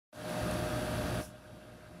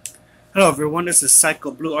Hello everyone, this is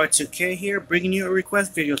Psycho Blue R2K here, bringing you a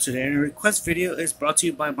request video today. And the request video is brought to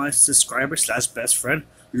you by my subscriber slash best friend,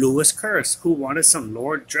 Lewis Curse, who wanted some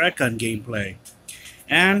Lord Drakkon gameplay.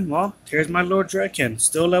 And, well, here's my Lord Drakkon,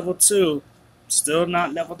 still level 2, still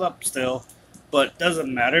not leveled up still, but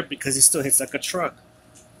doesn't matter because he still hits like a truck.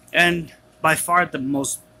 And by far the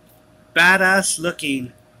most badass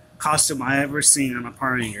looking costume I ever seen on a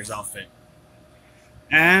Power Rangers outfit.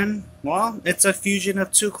 And, well, it's a fusion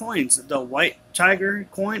of two coins, the White Tiger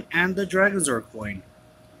coin and the Dragonzord coin,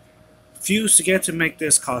 fused together to make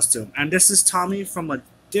this costume. And this is Tommy from a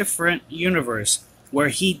different universe, where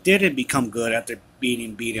he didn't become good after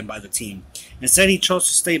being beaten by the team. Instead, he chose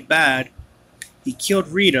to stay bad. He killed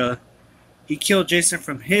Rita. He killed Jason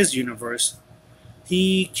from his universe.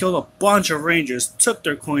 He killed a bunch of Rangers, took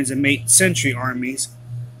their coins, and made Sentry armies.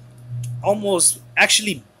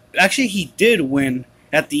 Actually, he did win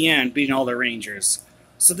at the end, beating all the Rangers.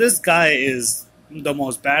 So this guy is the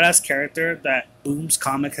most badass character that Boom's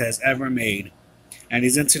comic has ever made, and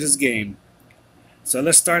he's into this game. So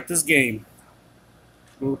let's start this game.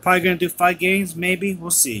 We're probably gonna do 5 games, maybe.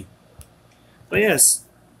 We'll see. But yes,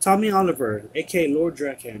 Tommy Oliver, aka Lord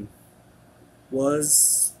Drakkon,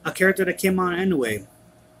 was a character that came on anyway,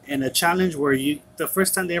 in a challenge where the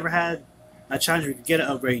first time they ever had a challenge, you could get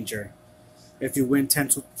a Ranger. If you win 10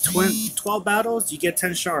 to 12 battles, you get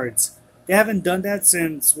 10 shards. They haven't done that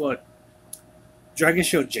since, what, Dragon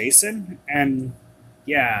Shield Jason? And,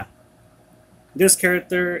 yeah. This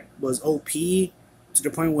character was OP to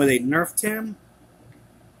the point where they nerfed him.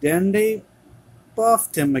 Then they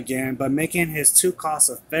buffed him again by making his 2 costs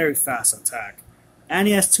a very fast attack. And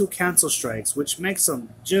he has 2 cancel strikes, which makes him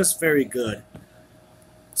just very good.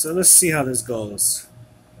 So let's see how this goes.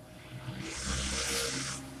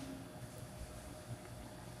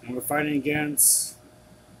 And we're fighting against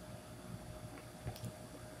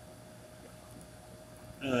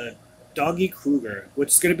Doggy Kruger, which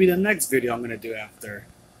is going to be the next video I'm going to do after.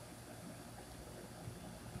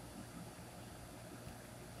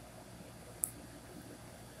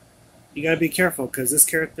 You gotta be careful because this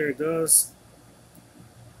character does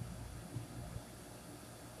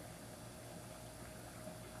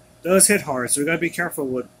hit hard, so we gotta be careful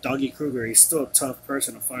with Doggy Kruger. He's still a tough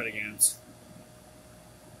person to fight against.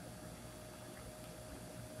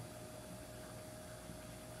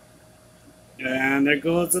 And there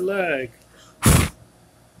goes the leg.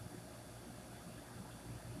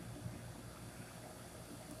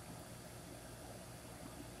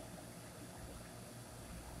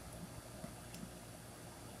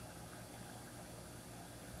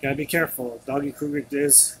 Gotta be careful. Doggy Kruger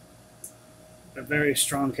is a very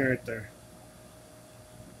strong character.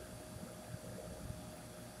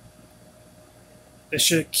 It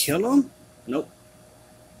should kill him? Nope.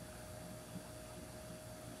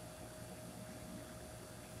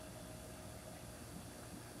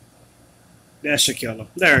 That should kill him.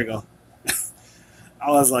 There we go.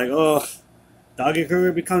 I was like, oh, Doggy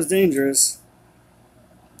Kruger becomes dangerous.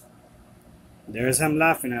 There's him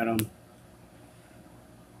laughing at him.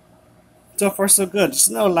 So far, so good.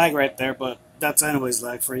 Just no lag right there, but that's anyways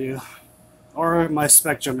lag for you. Or my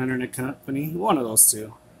Spectrum Internet Company. One of those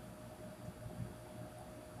two.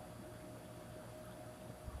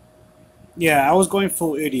 Yeah, I was going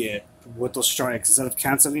full idiot with those strikes instead of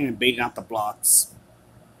canceling and baiting out the blocks.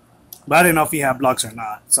 But I didn't know if he had blocks or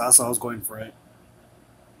not, so that's why I was going for it.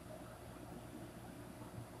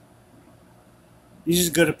 He's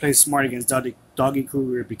just good to play smart against Doggy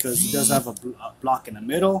Kruger because he does have a block in the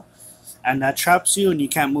middle, and that traps you and you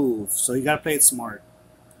can't move, so you gotta play it smart.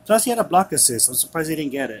 Plus, he had a block assist. I'm surprised he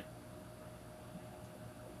didn't get it.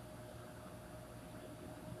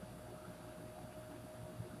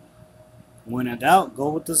 When in doubt, go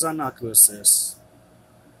with the Zanaku assist.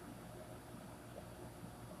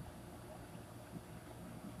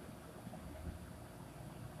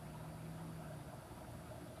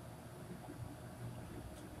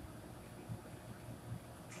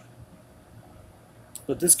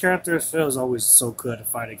 But this character feels always so good to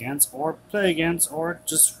fight against, or play against, or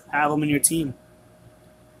just have him in your team.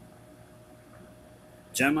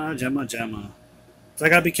 Gemma, Gemma, Gemma. So I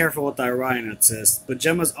gotta be careful with the Orion assist, but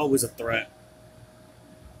Gemma's always a threat.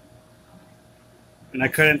 And I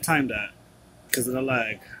couldn't time that because of the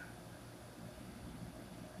lag.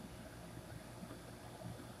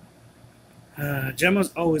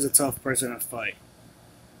 Gemma's always a tough person to fight.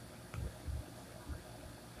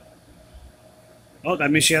 Oh,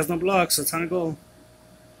 that means she has no blocks, so time to go.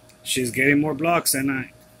 She's getting more blocks than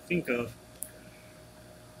I think of.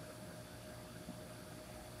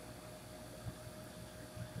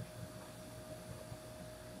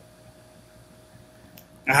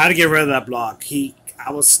 I had to get rid of that block.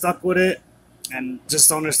 I was stuck with it, and just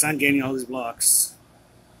don't understand gaining all these blocks.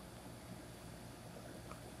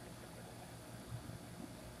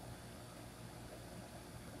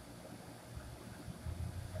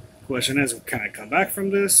 Question is, can I come back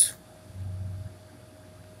from this?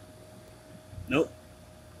 Nope.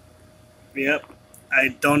 Yep.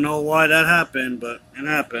 I don't know why that happened, but it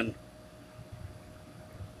happened.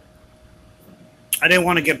 I didn't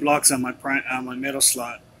want to get blocks on my middle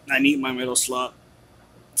slot. I need my middle slot.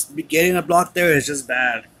 Getting a block there is just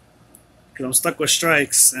bad because I'm stuck with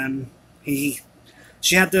strikes, and she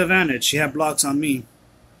had the advantage. She had blocks on me.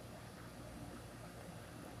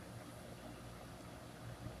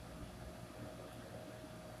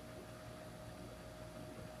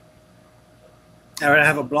 I'd rather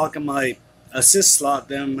have a block in my assist slot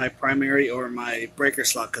than my primary or my breaker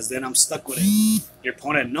slot, because then I'm stuck with it. Your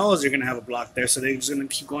opponent knows you're gonna have a block there, so they're just gonna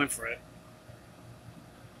keep going for it.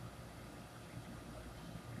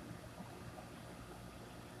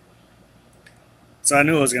 So I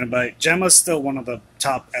knew I was gonna bite. Gemma's still one of the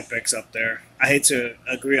top epics up there. I hate to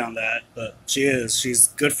agree on that, but she is. She's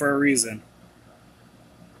good for a reason.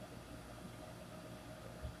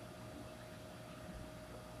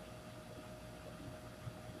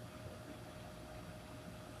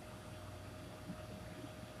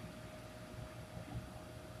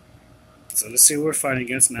 So let's see who we're fighting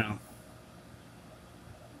against now.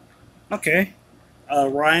 Okay.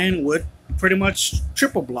 Ryan would pretty much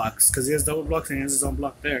triple blocks because he has double blocks and he has his own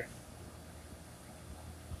block there.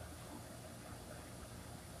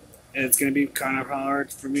 And it's going to be kind of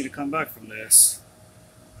hard for me to come back from this.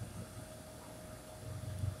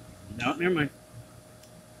 No, never mind.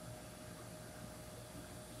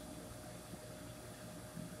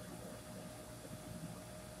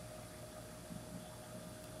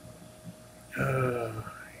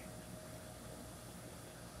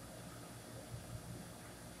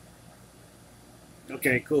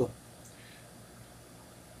 Okay, cool.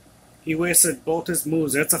 He wasted both his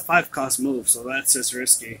moves. That's a 5-cost move, so that's just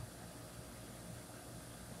risky.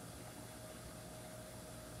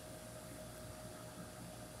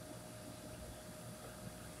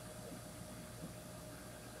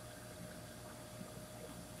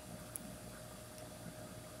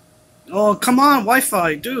 Oh, come on,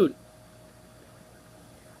 Wi-Fi, dude.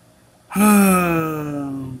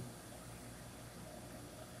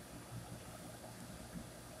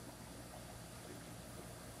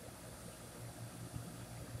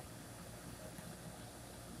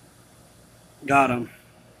 Got him.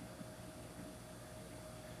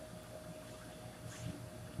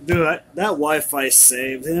 Dude, that Wi-Fi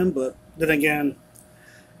saved him, but then again,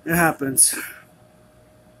 it happens.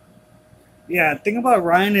 Yeah, the thing about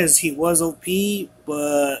Ryan is he was OP,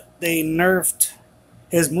 but they nerfed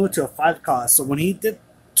his move to a 5-cost. So when he did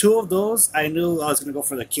 2 of those, I knew I was going to go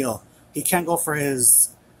for the kill. He can't go for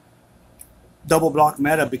his double block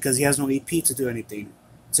meta because he has no EP to do anything.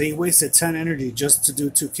 So he wasted 10 energy just to do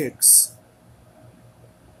 2 kicks.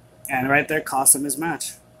 And right there cost him his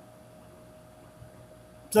match.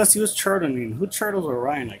 Plus, he was turtling. Who turtles with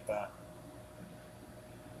Ryan like that?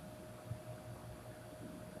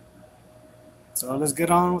 So let's get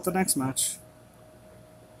on with the next match.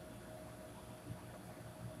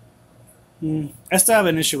 I still have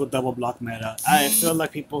an issue with double block meta. I feel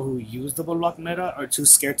like people who use double block meta are too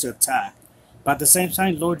scared to attack. But at the same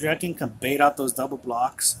time, Lord Drakkon can bait out those double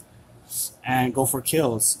blocks and go for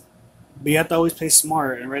kills. But you have to always play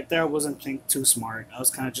smart, and right there I wasn't playing too smart. I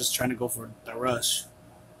was kind of just trying to go for the rush.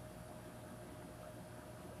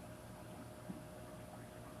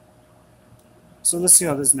 So let's see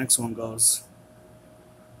how this next one goes.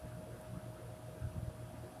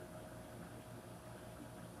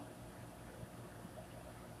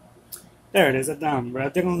 There it is, at down. But I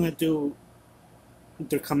think I'm going to do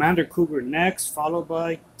the Commander Cougar next, followed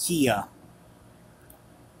by Kia.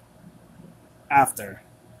 After.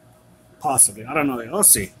 Possibly. I don't know. Let's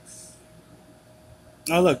see.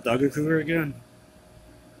 Oh, look, Dogger Cougar again.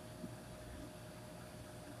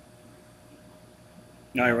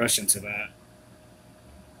 Now I rush into that.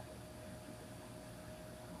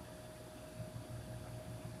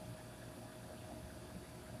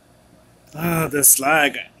 Ah, this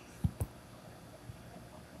lag.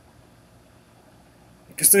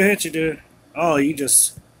 I can still hit you, dude. Oh, you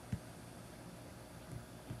just...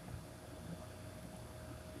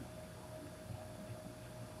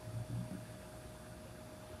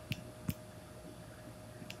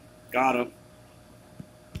 Got him.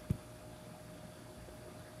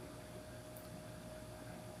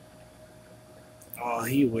 Oh,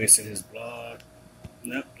 he wasted his blood.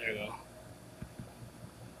 Nope, there you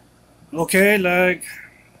go. Okay, lag.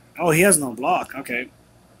 Oh, he has no block. Okay.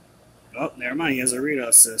 Oh, never mind. He has a Rita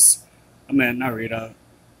assist. I mean, not Rita.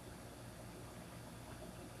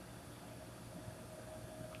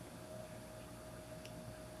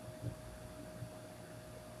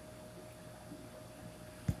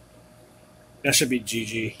 That should be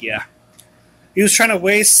GG. Yeah. He was trying to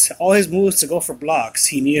waste all his moves to go for blocks.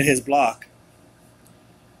 He needed his block.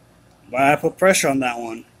 But I put pressure on that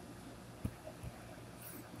one.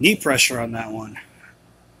 Need pressure on that one.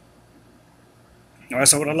 Or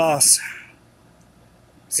else I would have lost.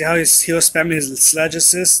 See how he was spamming his sledge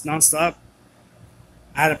assist nonstop?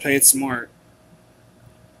 I had to play it smart.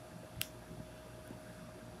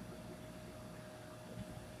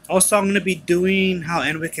 Also, I'm going to be doing how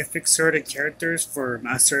Enwick can fix certain characters for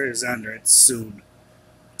Master Xander soon.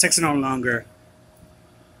 It takes no longer.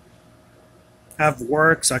 I have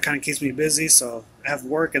work, so it kind of keeps me busy. So I have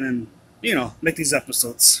work and then, make these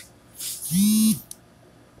episodes.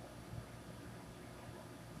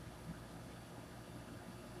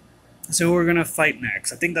 So who we're going to fight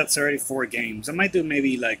next? I think that's already 4 games. I might do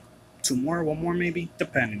maybe like 2 more, 1 more maybe,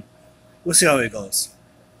 depending. We'll see how it goes.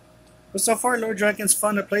 But so far, Lord Drakkon's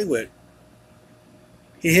fun to play with.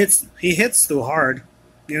 He hits too hard,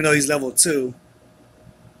 even though he's level 2.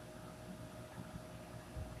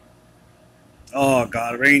 Oh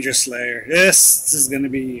god, Ranger Slayer. This is gonna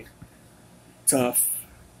be tough.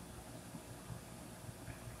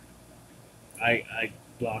 I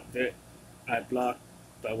blocked it. I blocked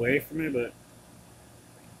away from it, but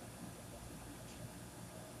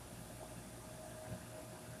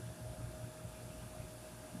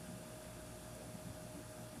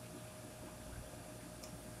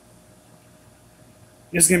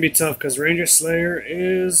this is gonna be tough because Ranger Slayer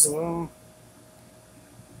is, well,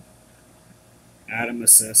 Adam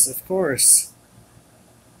assist, of course.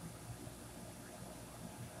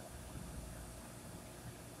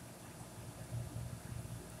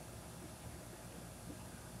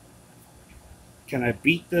 Can I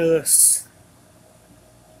beat this?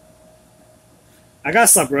 I gotta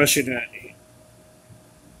stop rushing it.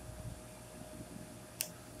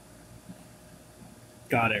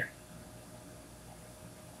 Got her.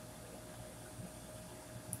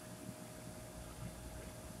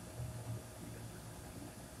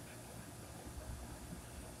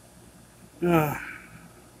 Ah.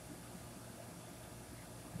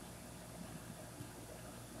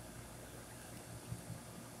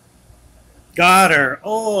 Got her.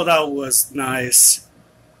 Oh, that was nice.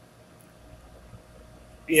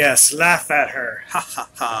 Yes, laugh at her. Ha ha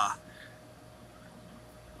ha.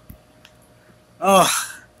 Oh,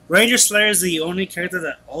 Ranger Slayer is the only character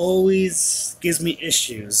that always gives me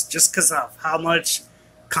issues just because of how much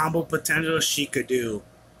combo potential she could do.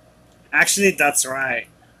 Actually, that's right.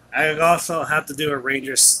 I also have to do a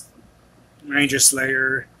Ranger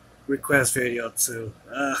Slayer request video too.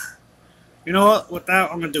 You know what? With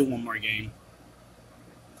that, I'm gonna do one more game.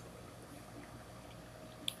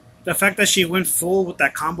 The fact that she went full with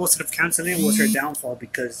that combo instead of canceling was her downfall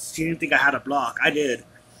because she didn't think I had a block. I did.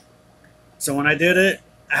 So when I did it,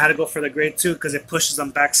 I had to go for the grade 2 because it pushes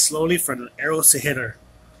them back slowly for the arrows to hit her.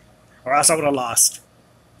 Or else I would have lost.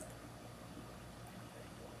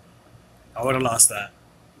 I would have lost that.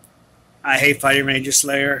 I hate fighting Ranger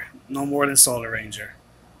Slayer no more than Solar Ranger.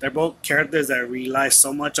 They're both characters that rely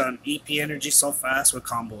so much on EP energy so fast with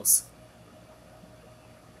combos.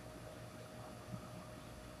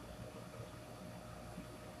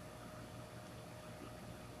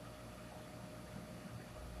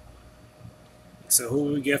 So who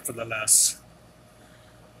will we get for the last?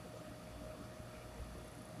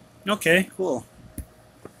 Okay, cool.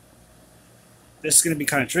 This is gonna be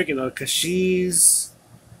kind of tricky though, cause she's.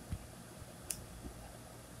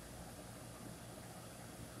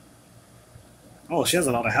 Oh, she has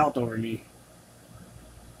a lot of health over me.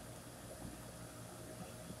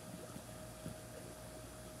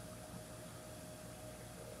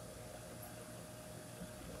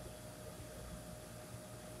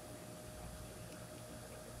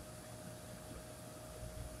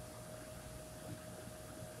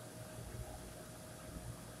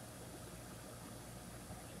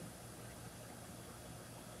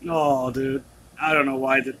 Oh, dude. I don't know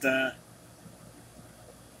why I did that.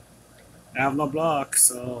 I have no block,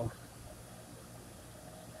 so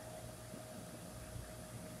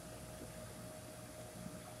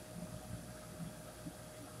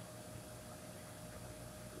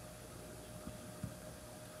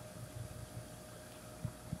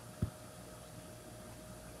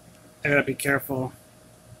I gotta be careful.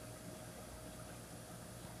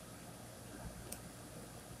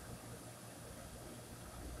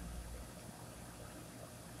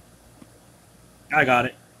 I got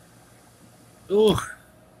it. Ooh,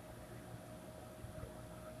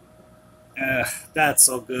 that's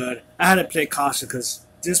so good. I had to play cautious because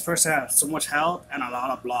this person had so much health and a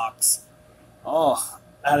lot of blocks. Oh,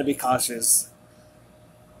 I had to be cautious.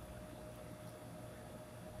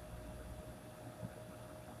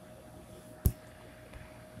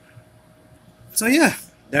 So yeah,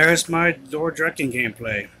 there's my Lord Drakkon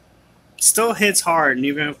gameplay. Still hits hard,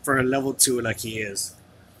 even for a level 2 like he is.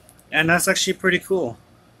 And that's actually pretty cool.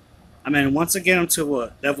 I mean, once I get him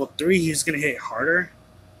to level 3, he's going to hit harder.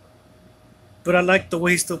 But I like the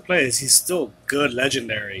way he still plays. He's still good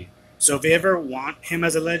legendary. So if you ever want him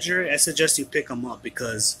as a legendary, I suggest you pick him up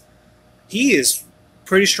because he is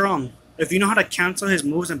pretty strong. If you know how to cancel his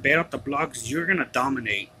moves and bait out the blocks, you're going to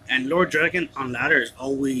dominate. And Lord Drakkon on ladder is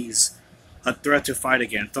always a threat to fight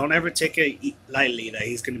against. Don't ever take it lightly that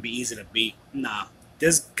he's going to be easy to beat. Nah,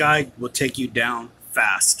 this guy will take you down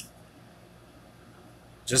fast.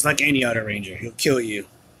 Just like any other ranger, he'll kill you.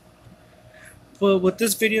 But with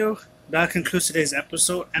this video, that concludes today's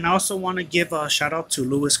episode. And I also want to give a shout out to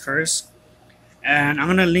Lewis Curse. And I'm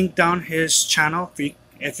going to link down his channel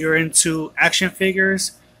if you're into action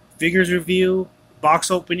figures, figures review, box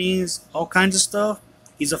openings, all kinds of stuff.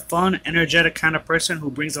 He's a fun, energetic kind of person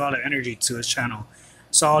who brings a lot of energy to his channel.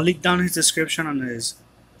 So I'll link down his description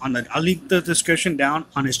I'll link the description down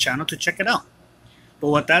on his channel to check it out. But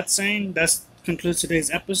with that saying, that concludes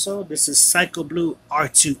today's episode. This is Psycho Blue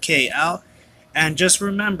R2K out. And just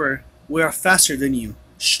remember, we are faster than you,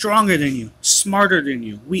 stronger than you, smarter than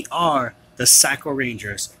you. We are the Psycho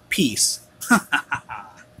Rangers. Peace.